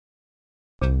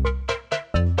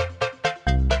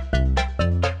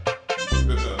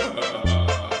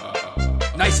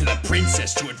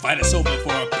princess to invite us over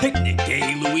for a picnic,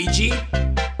 eh, Luigi?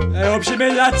 I hope she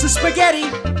made lots of spaghetti.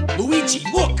 Luigi,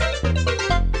 look!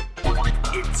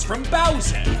 It's from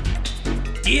Bowser.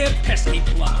 Dear pesky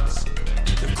plumbers,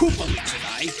 the Koopa Leaks and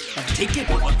I have taken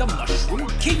over the Mushroom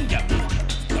Kingdom.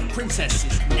 The princess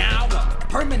is now a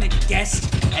permanent guest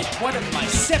at one of my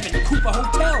 7 Koopa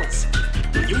hotels.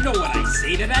 You know what I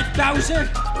say to that, Bowser?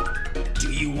 Do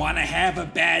you want to have a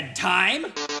bad time?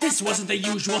 This wasn't the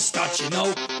usual start, you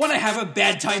know. Want to have a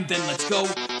bad time, then let's go.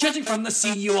 Judging from the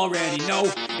scene, you already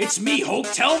know. It's me,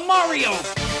 Hotel Mario.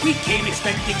 We came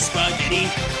expecting spaghetti,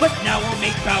 but now we'll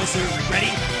make Bowser regret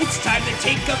it. It's time to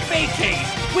take a vacay.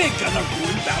 We're gonna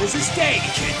ruin Bowser's day.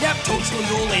 Kidnap Toadstool,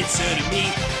 you'll answer to me.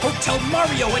 Hotel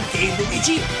Mario and Gay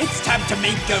Luigi, it's time to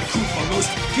make a Koopa roast.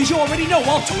 Cause you already know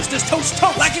all toasters toast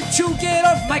toast. Like it to get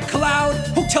off my cloud.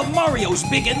 Hotel Mario's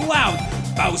big and loud.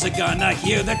 Bowser gonna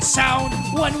hear that sound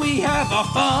when we have our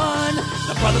fun.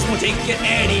 The brothers won't take it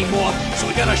anymore, so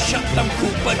we gotta shut them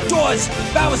Koopa doors.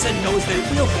 Bowser knows they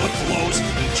will foreclose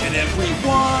each and every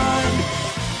one.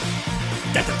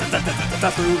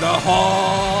 Through the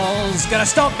halls, gonna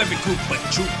stomp every Koopa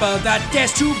Trooper that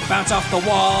dares to bounce off the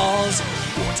walls.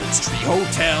 Wharton's Tree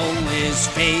Hotel is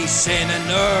facing an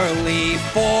early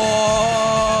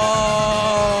fall.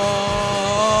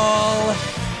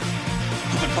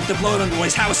 Up the blow under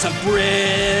his house of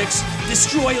bricks.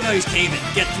 Destroy Larry's cave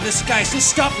and get to the sky. So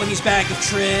stop Lemmy's bag of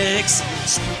tricks.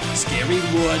 Spooky, scary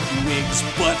woodwigs,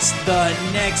 what's the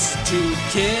next to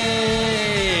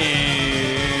kick?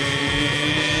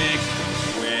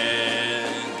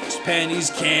 When those pennies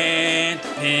can't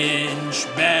pinch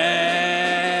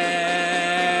back.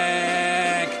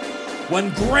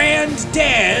 When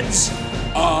Granddad's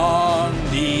on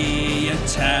the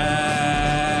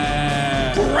attack.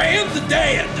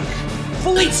 Granddad!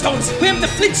 Fleetstones! We have the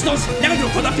Fleetstones! Now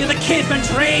you're gonna feel the caveman's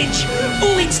rage!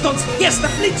 Fleetstones! Yes, the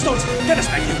Fleetstones! Gonna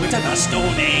smack you into the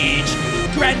Stone Age!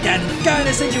 Granddad,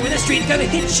 gonna send you in the street, gonna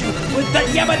hit you with the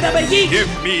yabba dabba yeet! Give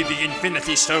me the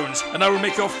Infinity Stones, and I will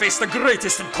make your face the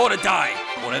greatest in Korodai,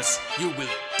 or else you will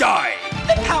die!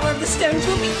 The power of the stones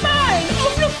will be mine!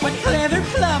 Oh, look what clever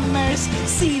plumbers!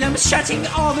 See them shutting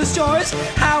all the doors!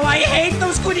 How I hate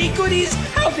those goodies!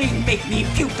 How they make me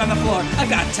puke on the floor! I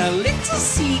got a little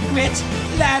secret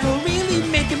that'll really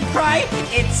make him cry!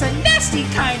 It's a nasty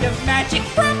kind of magic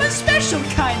from a special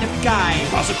kind of guy!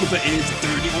 Bowser Koopa is a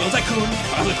dirty oil tycoon!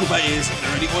 Bowser Koopa is a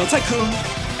dirty oil tycoon!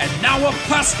 And now a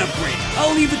pasta break!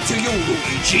 I'll leave it to you,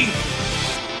 Luigi!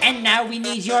 And now we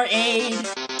need your aid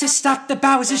to stop the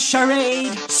Bowser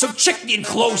charade. So check the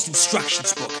enclosed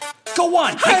instructions book. Go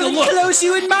on, take a look. I'll enclose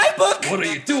you in my book. What are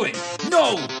you doing?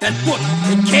 No, that book,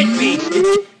 it can't be.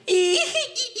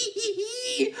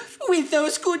 With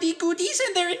those goodies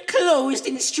and their enclosed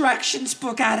instructions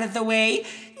book out of the way,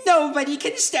 nobody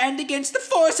can stand against the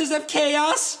forces of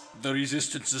chaos. The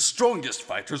Resistance's strongest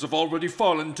fighters have already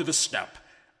fallen to the snap.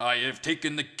 I have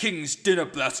taken the King's Dinner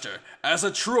Blaster as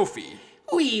a trophy.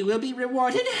 We will be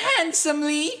rewarded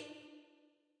handsomely.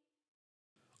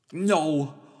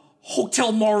 No,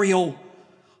 Hotel Mario.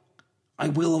 I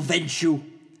will avenge you.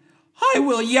 I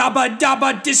will yabba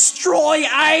dabba destroy.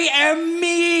 I am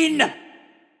mean.